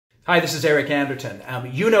Hi, this is Eric Anderton.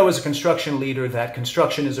 You know as a construction leader that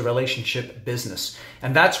construction is a relationship business.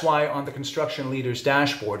 And that's why on the Construction Leaders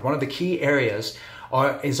Dashboard, one of the key areas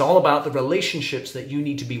is all about the relationships that you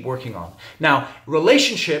need to be working on. Now,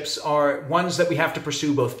 relationships are ones that we have to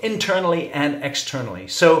pursue both internally and externally.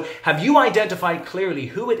 So have you identified clearly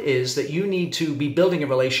who it is that you need to be building a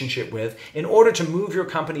relationship with in order to move your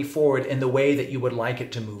company forward in the way that you would like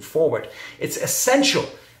it to move forward? It's essential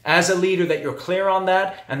as a leader that you're clear on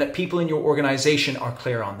that and that people in your organization are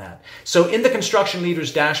clear on that. So in the Construction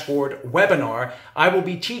Leaders Dashboard webinar, I will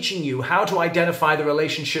be teaching you how to identify the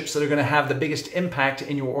relationships that are going to have the biggest impact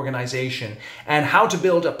in your organization and how to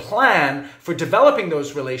build a plan for developing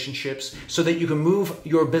those relationships so that you can move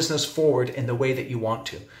your business forward in the way that you want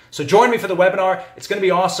to. So join me for the webinar. It's going to be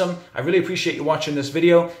awesome. I really appreciate you watching this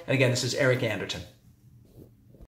video. And again, this is Eric Anderton.